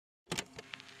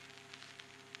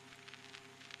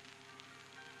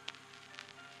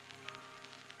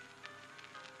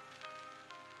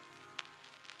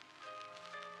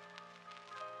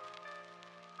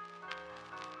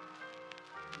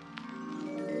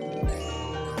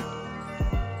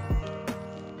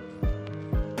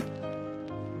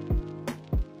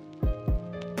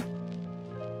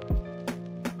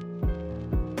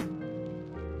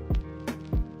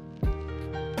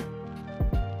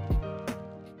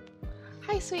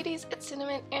sweeties, it's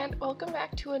Cinnamon and welcome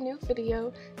back to a new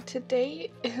video.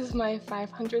 Today is my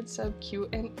 500 sub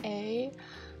Q&A.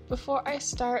 Before I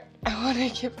start, I want to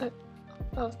give a...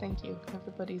 Oh, thank you.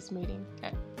 Everybody's meeting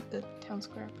at the town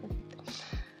square.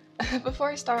 Perfect. Before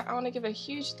I start, I want to give a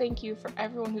huge thank you for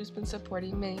everyone who's been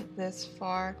supporting me this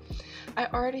far. I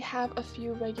already have a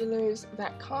few regulars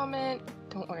that comment.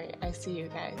 Don't worry, I see you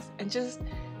guys. And just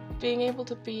being able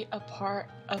to be a part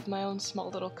of my own small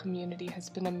little community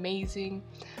has been amazing.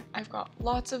 I've got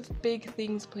lots of big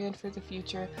things planned for the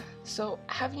future, so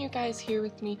having you guys here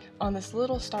with me on this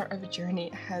little start of a journey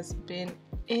has been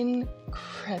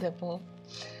incredible.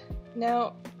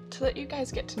 Now, to let you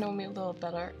guys get to know me a little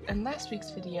better, in last week's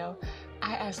video,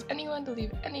 I asked anyone to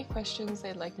leave any questions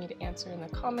they'd like me to answer in the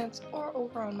comments or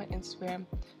over on my Instagram.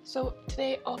 So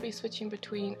today I'll be switching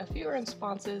between a few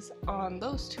responses on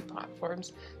those two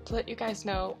platforms to let you guys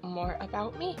know more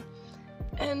about me.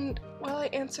 And while I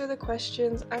answer the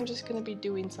questions, I'm just going to be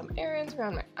doing some errands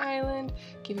around my island,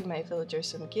 giving my villagers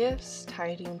some gifts,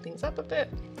 tidying things up a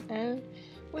bit, and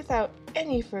without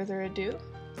any further ado,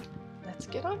 let's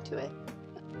get on to it.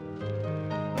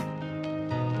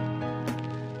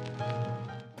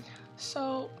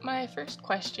 So my first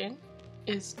question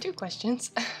is two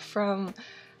questions from,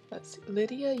 let's see,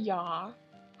 Lydia Yaw.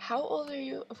 How old are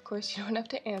you? Of course, you don't have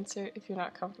to answer if you're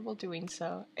not comfortable doing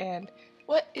so. And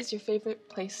what is your favorite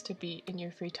place to be in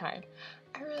your free time?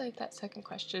 I really like that second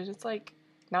question. It's like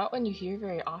not one you hear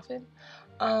very often.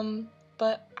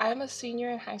 But I'm a senior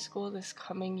in high school this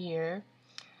coming year.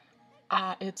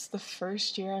 It's the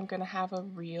first year I'm gonna have a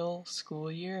real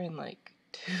school year in like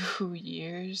 2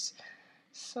 years.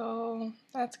 So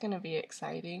that's gonna be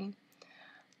exciting.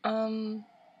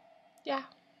 Yeah,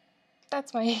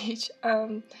 that's my age.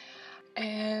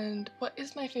 And what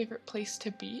is my favorite place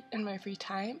to be in my free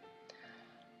time?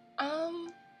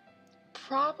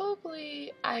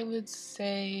 Probably I would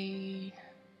say,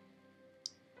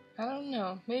 I don't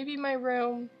know, maybe my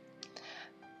room.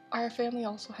 Our family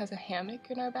also has a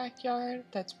hammock in our backyard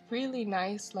that's really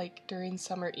nice, like during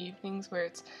summer evenings where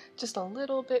it's just a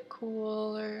little bit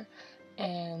cooler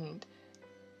and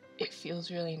it feels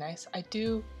really nice. I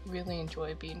do really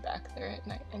enjoy being back there at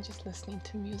night and just listening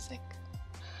to music.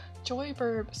 Joy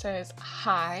Burb says,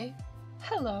 hi,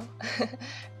 hello,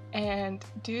 and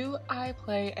do I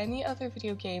play any other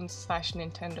video games /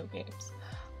 Nintendo games?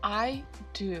 I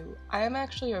do. I am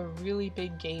actually a really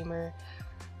big gamer.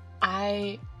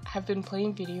 I have been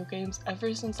playing video games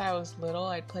ever since I was little.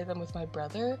 I'd play them with my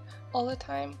brother all the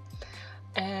time.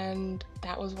 And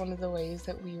that was one of the ways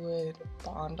that we would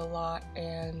bond a lot,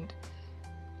 and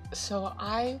so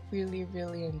I really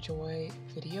enjoy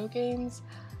video games.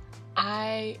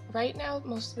 Right now,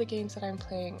 most of the games that I'm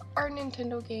playing are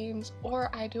Nintendo games, or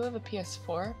I do have a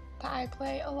PS4 that I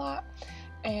play a lot,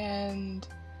 and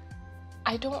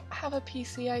I don't have a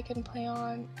PC I can play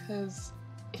on because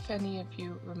if any of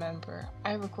you remember,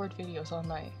 I record videos on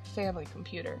my family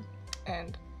computer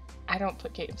and I don't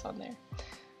put games on there.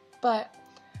 But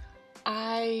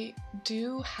I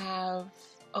do have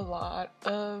a lot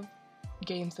of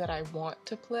games that I want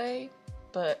to play,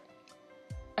 but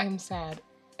I'm sad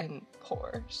and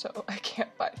poor, so I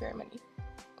can't buy very many.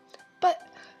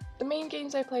 But the main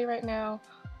games I play right now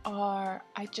are,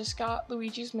 I just got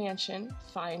Luigi's Mansion,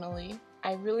 finally.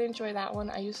 I really enjoy that one.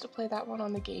 I used to play that one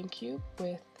on the GameCube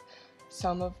with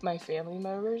some of my family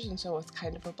members, and so it's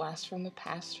kind of a blast from the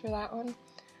past for that one.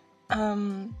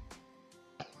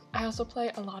 I also play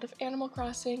a lot of Animal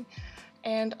Crossing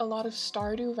and a lot of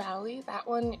Stardew Valley. That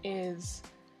one is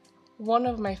one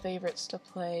of my favorites to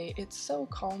play. It's so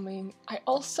calming. I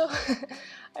also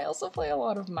play a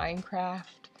lot of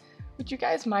Minecraft, which you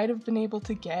guys might have been able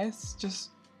to guess just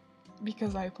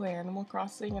because I play Animal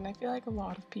Crossing, and I feel like a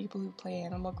lot of people who play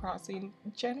Animal Crossing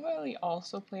generally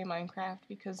also play Minecraft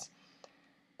because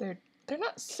they're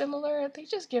not similar, they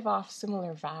just give off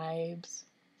similar vibes.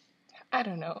 I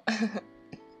don't know.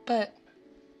 But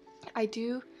I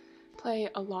do play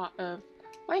a lot of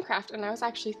Minecraft, and I was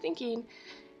actually thinking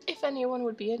if anyone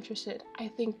would be interested, I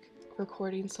think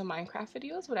recording some Minecraft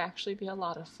videos would actually be a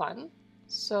lot of fun.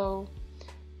 So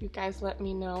you guys let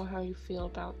me know how you feel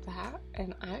about that,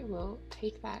 and I will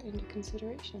take that into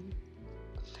consideration.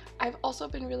 I've also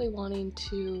been really wanting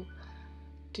to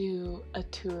do a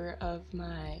tour of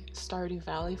my Stardew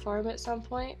Valley farm at some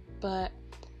point, but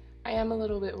I am a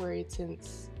little bit worried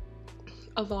since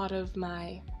a lot of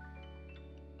my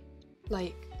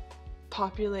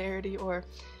popularity, or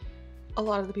a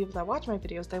lot of the people that watch my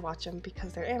videos, they watch them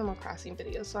because they're Animal Crossing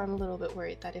videos, so I'm a little bit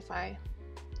worried that if I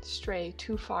stray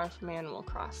too far from Animal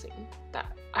Crossing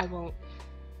that I won't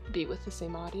be with the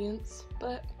same audience,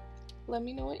 but let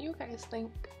me know what you guys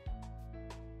think.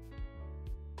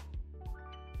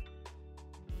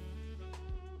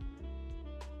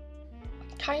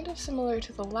 Kind of similar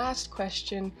to the last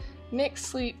question, Nick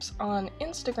Sleeps on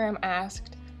Instagram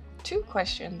asked 2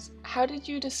 questions. How did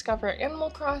you discover Animal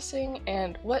Crossing,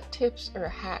 and what tips or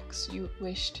hacks you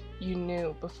wished you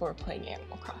knew before playing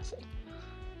Animal Crossing?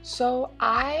 So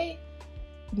I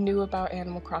knew about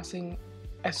Animal Crossing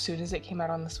as soon as it came out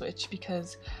on the Switch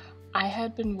because I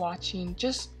had been watching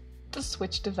just the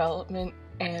Switch development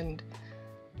and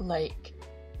like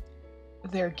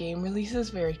their game releases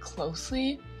very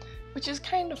closely, which is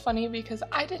kind of funny because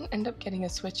I didn't end up getting a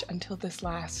Switch until this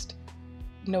last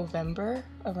November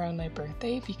around my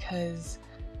birthday because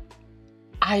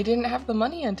I didn't have the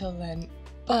money until then.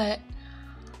 But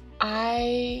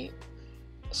I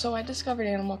discovered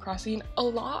Animal Crossing. A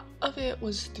lot of it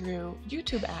was through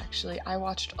YouTube actually. I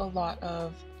watched a lot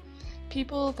of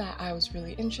people that I was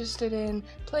really interested in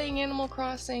playing Animal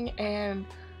Crossing, and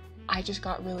I just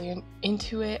got really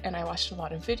into it, and I watched a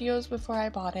lot of videos before I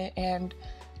bought it, and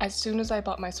as soon as I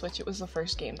bought my Switch, it was the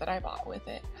first game that I bought with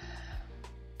it.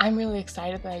 I'm really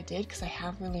excited that I did because I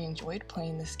have really enjoyed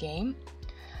playing this game,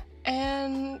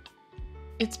 and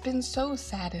it's been so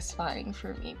satisfying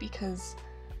for me because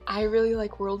I really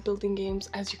like world building games,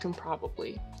 as you can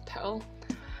probably tell,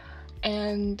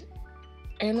 and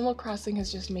Animal Crossing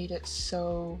has just made it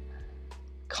so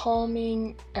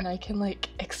calming, and I can like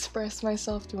express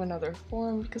myself through another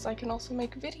form because I can also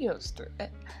make videos through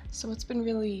it. So it's been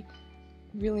really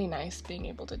nice being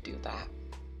able to do that.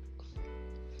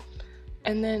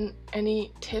 And then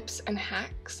any tips and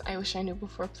hacks I wish I knew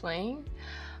before playing?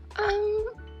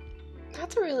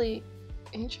 That's a really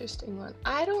interesting one.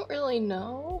 I don't really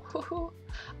know.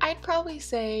 I'd probably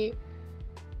say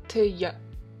to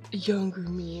younger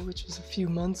me, which was a few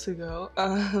months ago,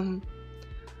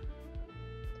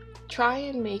 try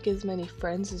and make as many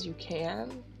friends as you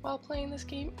can while playing this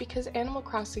game because Animal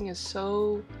Crossing is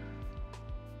so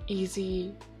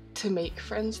easy to make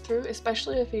friends through,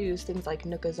 especially if you use things like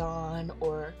Nookazon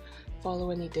or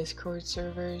follow any Discord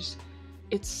servers.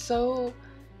 It's so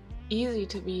easy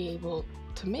to be able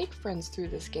to make friends through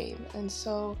this game, and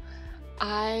so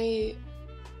I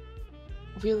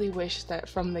really wish that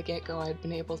from the get-go I'd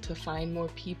been able to find more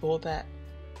people that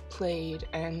played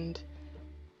and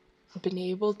been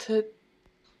able to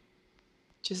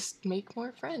just make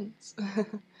more friends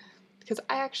because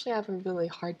I actually have a really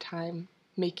hard time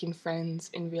making friends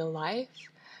in real life.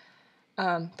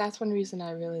 That's one reason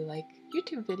I really like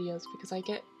YouTube videos, because I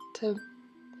get to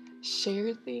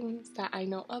share things that I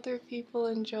know other people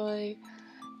enjoy,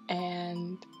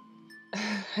 and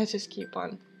I just keep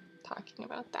on talking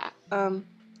about that.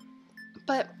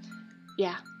 But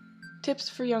yeah, tips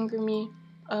for younger me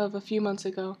of a few months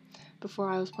ago before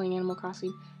I was playing Animal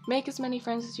Crossing: make as many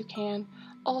friends as you can.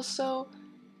 Also,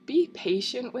 be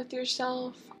patient with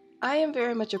yourself. I am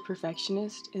very much a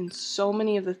perfectionist in so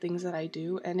many of the things that I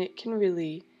do, and it can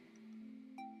really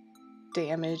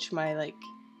damage my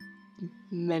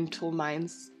mental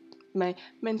mind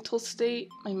state,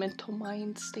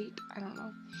 I don't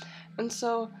know. And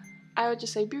so I would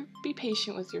just say be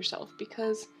patient with yourself,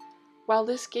 because while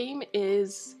this game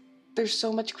there's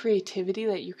so much creativity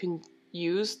that you can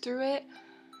use through it,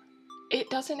 it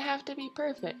doesn't have to be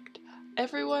perfect.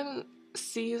 Everyone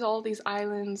sees all these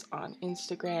islands on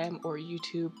Instagram or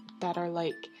YouTube that are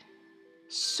like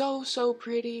so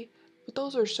pretty, but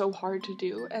those are so hard to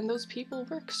do, and those people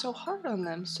work so hard on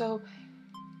them. So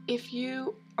if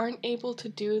you aren't able to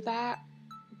do that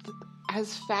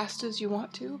as fast as you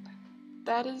want to,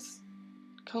 that is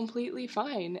completely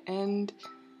fine, and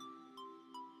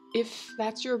if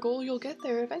that's your goal, you'll get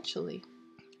there eventually.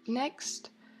 Next,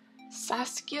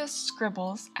 Saskia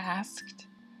Scribbles asked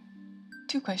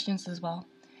 2 questions as well.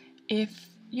 If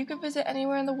you could visit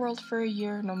anywhere in the world for a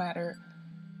year, no matter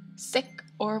sick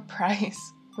or price,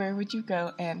 where would you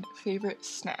go, and favorite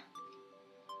snack?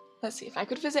 Let's see, if I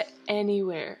could visit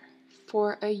anywhere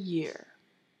for a year.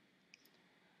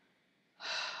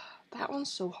 That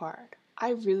one's so hard. I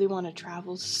really want to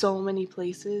travel so many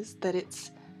places that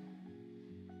it's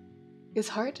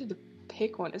hard to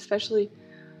pick one, especially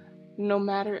no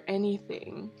matter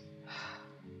anything.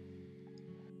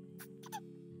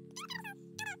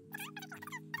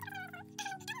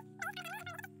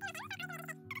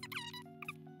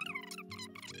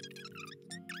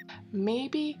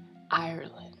 Maybe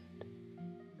Ireland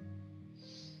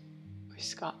or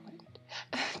Scotland.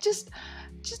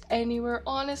 just anywhere.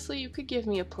 Honestly, you could give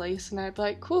me a place and I'd be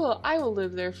like, cool, I will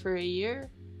live there for a year.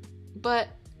 But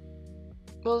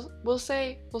we'll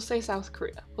say South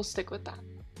Korea. We'll stick with that.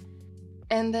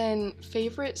 And then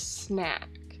favorite snack.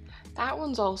 That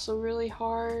one's also really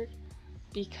hard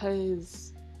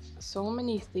because so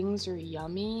many things are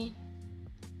yummy.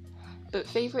 But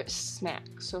favorite snack,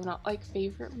 so not like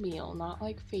favorite meal, not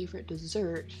like favorite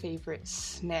dessert, favorite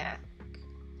snack.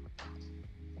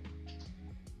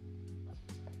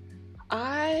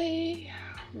 I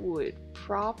would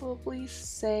probably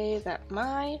say that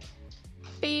my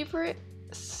favorite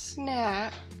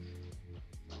snack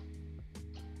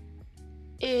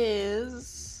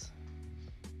is...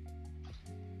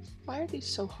 Why are these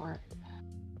so hard?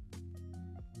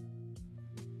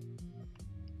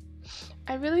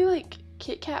 I really like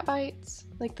Kit Kat bites,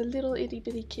 like the little itty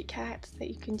bitty Kit Kats that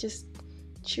you can just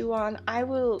chew on. I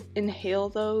will inhale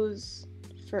those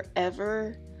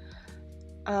forever.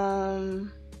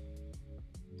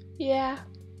 Yeah,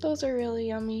 those are really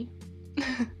yummy.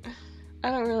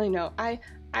 I don't really know. I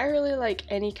really like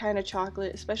any kind of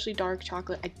chocolate, especially dark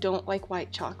chocolate. I don't like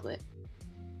white chocolate.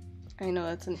 I know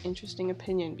that's an interesting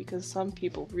opinion because some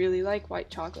people really like white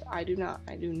chocolate. I do not.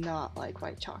 I do not like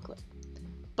white chocolate.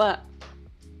 But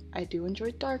I do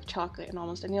enjoy dark chocolate and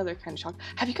almost any other kind of chocolate.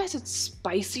 Have you guys had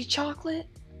spicy chocolate?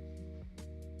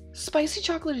 Spicy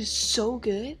chocolate is so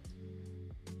good.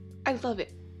 I love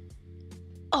it.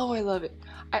 Oh, I love it.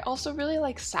 I also really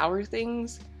like sour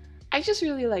things. I just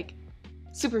really like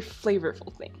super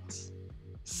flavorful things.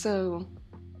 So,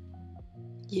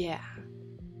 yeah.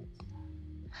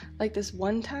 Like this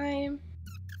one time,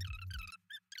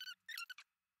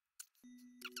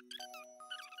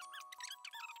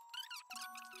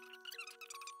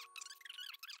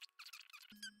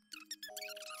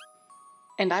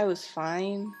 and I was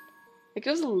fine. Like, it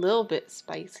was a little bit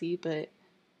spicy, but it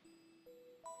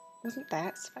wasn't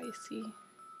that spicy.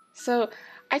 So,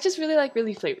 I just really like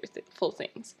really flavorful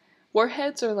things.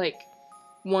 Warheads are like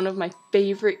one of my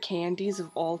favorite candies of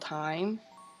all time.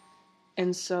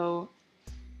 And so,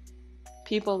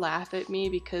 people laugh at me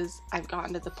because I've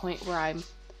gotten to the point where I'm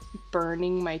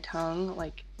burning my tongue,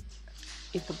 like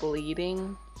it's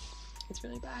bleeding. It's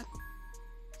really bad.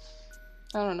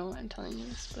 I don't know why I'm telling you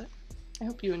this, but I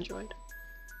hope you enjoyed.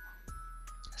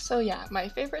 So yeah, my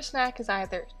favorite snack is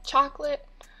either chocolate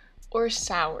or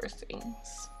sour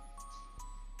things.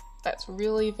 That's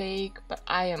really vague, but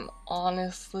I am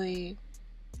honestly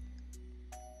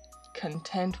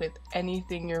content with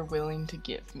anything you're willing to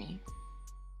give me.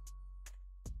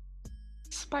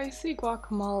 Spicy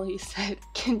Guacamole said,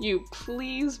 "Can you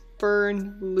please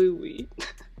burn Louie?"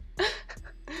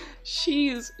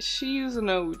 She's an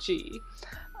OG.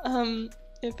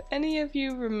 If any of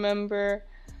you remember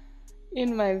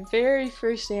in my very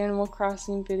first Animal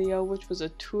Crossing video, which was a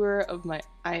tour of my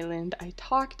island, I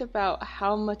talked about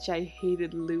how much I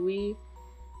hated Louie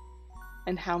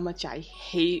and how much I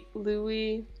hate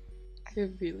Louie. I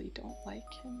really don't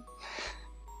like him.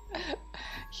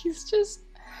 He's just...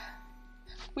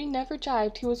 We never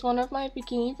jived. He was one of my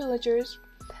beginning villagers,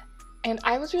 and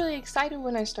I was really excited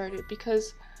when I started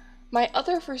because my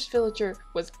other first villager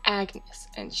was Agnes,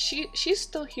 and she's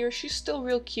still here. She's still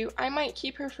real cute. I might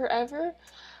keep her forever.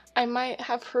 I might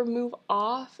have her move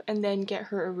off and then get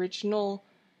her original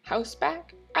house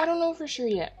back. I don't know for sure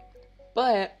yet.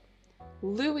 But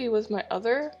Louie was my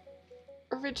other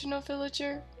original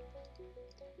villager,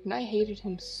 and I hated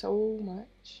him so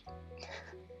much.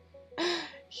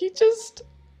 He just...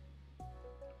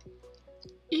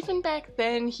 Even back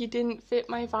then, he didn't fit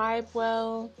my vibe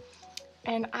well.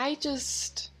 And I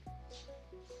just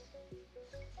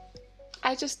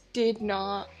did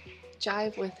not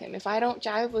jive with him. If I don't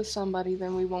jive with somebody,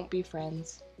 then we won't be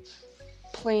friends.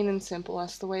 Plain and simple,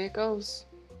 that's the way it goes.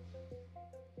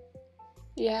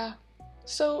 Yeah.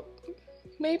 So,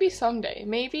 maybe someday,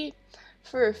 maybe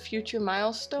for a future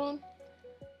milestone,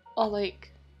 I'll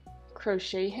like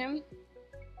crochet him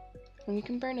and we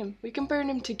can burn him. We can burn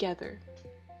him together.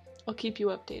 I'll keep you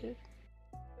updated.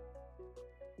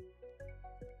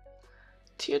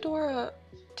 Theodora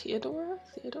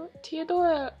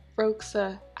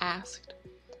Roxa asked,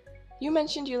 "You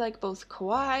mentioned you like both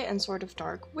kawaii and sort of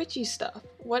dark witchy stuff.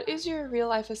 What is your real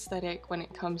life aesthetic when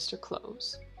it comes to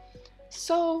clothes?"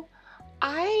 So,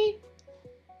 I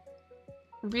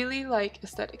really like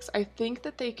aesthetics. I think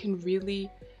that they can really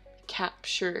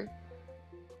capture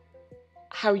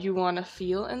how you want to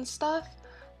feel and stuff.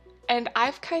 And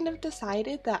I've kind of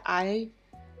decided that I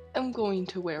am going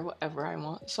to wear whatever I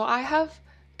want. So I have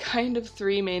kind of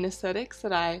three main aesthetics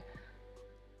that I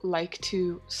like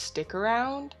to stick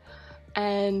around,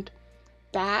 and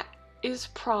that is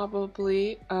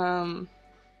probably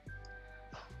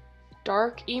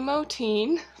dark emo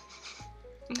teen,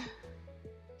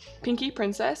 Pinky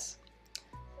Princess,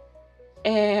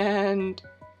 and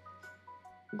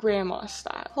grandma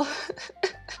style.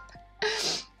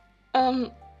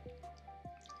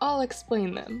 I'll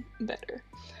explain them better.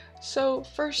 So,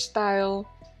 first style,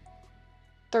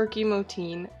 dark emo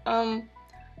teen.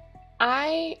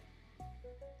 I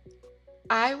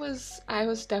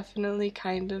was definitely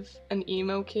kind of an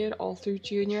emo kid all through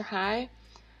junior high.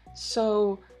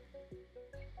 So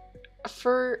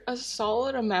for a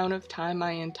solid amount of time,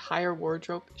 my entire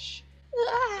wardrobe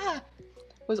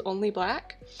was only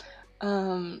black.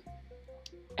 And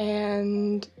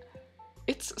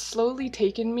it's slowly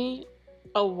taken me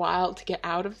a while to get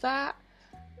out of that.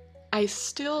 I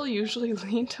still usually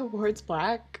lean towards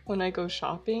black when I go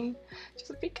shopping,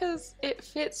 just because it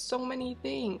fits so many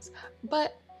things.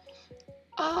 But,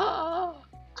 a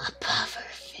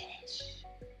pufferfish.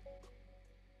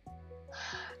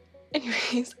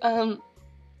 Anyways,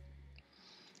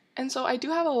 and so I do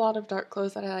have a lot of dark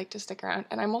clothes that I like to stick around,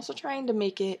 and I'm also trying to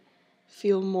make it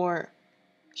feel more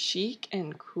chic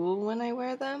and cool when I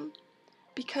wear them,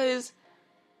 because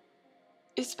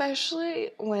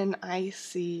especially when I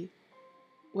see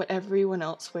what everyone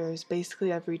else wears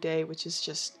basically every day, which is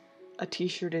just a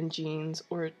t-shirt and jeans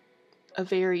or a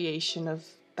variation of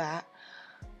that,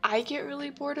 I get really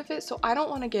bored of it. So I don't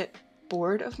want to get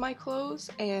bored of my clothes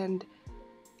and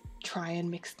try and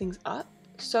mix things up.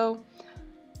 So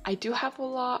I do have a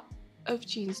lot of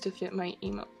jeans to fit my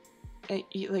emo,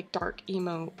 like dark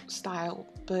emo style,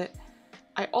 but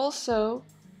I also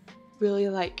really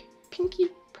like pinky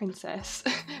princess,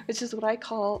 which is what I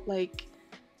call like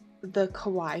the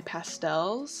kawaii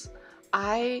pastels.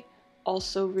 I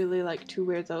also really like to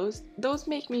wear those. Those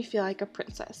make me feel like a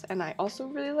princess, and I also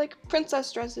really like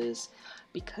princess dresses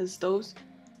because those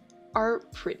are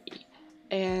pretty,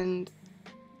 and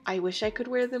I wish I could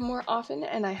wear them more often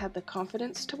and I had the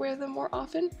confidence to wear them more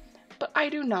often, but I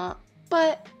do not.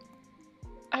 But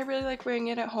I really like wearing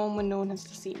it at home when no one has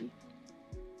to see me.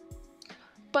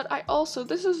 But I also,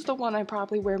 this is the one I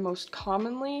probably wear most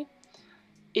commonly,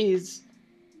 is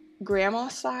grandma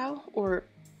style or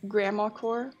grandma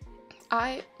core.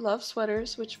 I love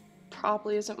sweaters, which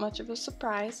probably isn't much of a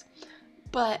surprise,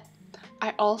 but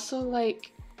I also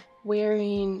like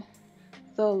wearing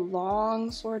the long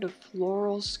sort of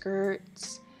floral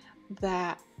skirts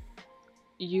that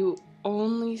you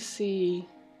only see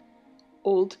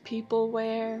old people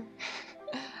wear.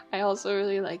 I also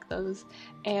really like those,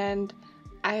 and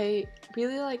I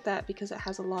really like that because it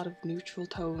has a lot of neutral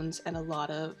tones and a lot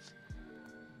of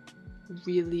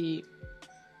really,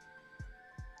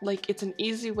 like, it's an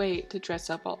easy way to dress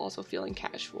up while also feeling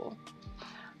casual.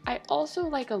 I also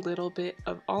like a little bit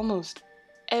of almost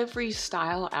every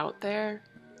style out there.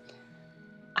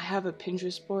 I have a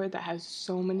Pinterest board that has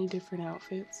so many different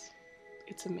outfits.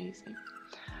 It's amazing.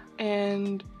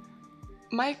 And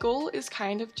my goal is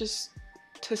kind of just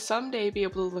to someday be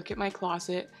able to look at my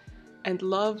closet and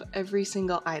love every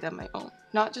single item I own.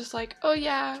 Not just like, oh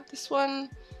yeah, this one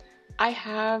I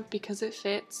have because it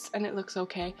fits and it looks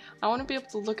okay. I want to be able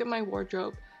to look at my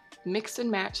wardrobe, mix and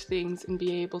match things, and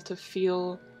be able to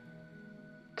feel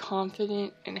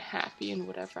confident and happy in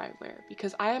whatever I wear.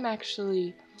 Because I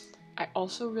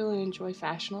also really enjoy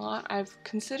fashion a lot. I've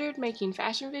considered making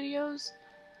fashion videos,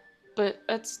 but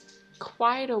that's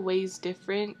quite a ways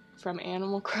different from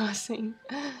Animal Crossing.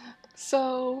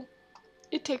 So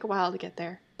it'd take a while to get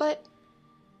there. But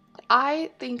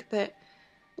I think that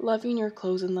loving your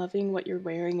clothes and loving what you're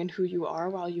wearing and who you are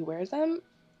while you wear them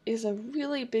is a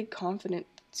really big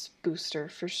confidence booster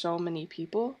for so many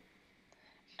people.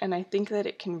 And I think that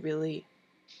it can really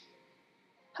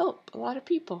help a lot of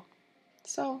people.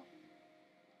 So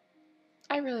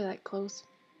I really like clothes.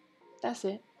 That's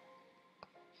it.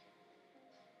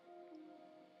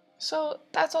 So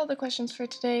that's all the questions for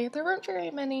today. There weren't very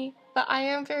many, but I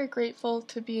am very grateful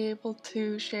to be able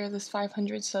to share this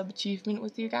 500 sub achievement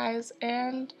with you guys.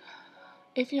 And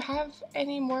if you have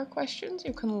any more questions,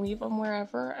 you can leave them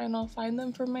wherever and I'll find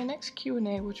them for my next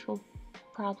Q&A, which will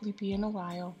probably be in a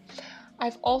while.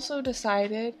 I've also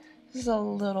decided, this is a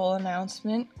little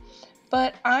announcement,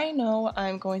 but I know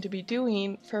I'm going to be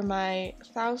doing, for my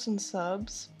 1,000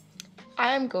 subs,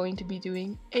 I'm going to be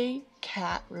doing a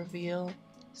cat reveal.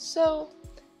 So,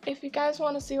 if you guys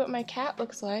want to see what my cat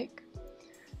looks like,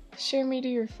 share me to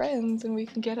your friends and we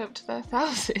can get up to that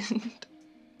 1,000.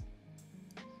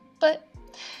 But,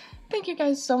 thank you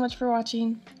guys so much for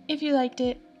watching. If you liked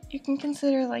it, you can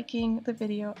consider liking the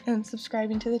video and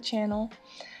subscribing to the channel.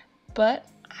 But,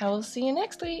 I will see you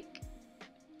next week.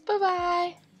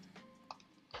 Bye-bye!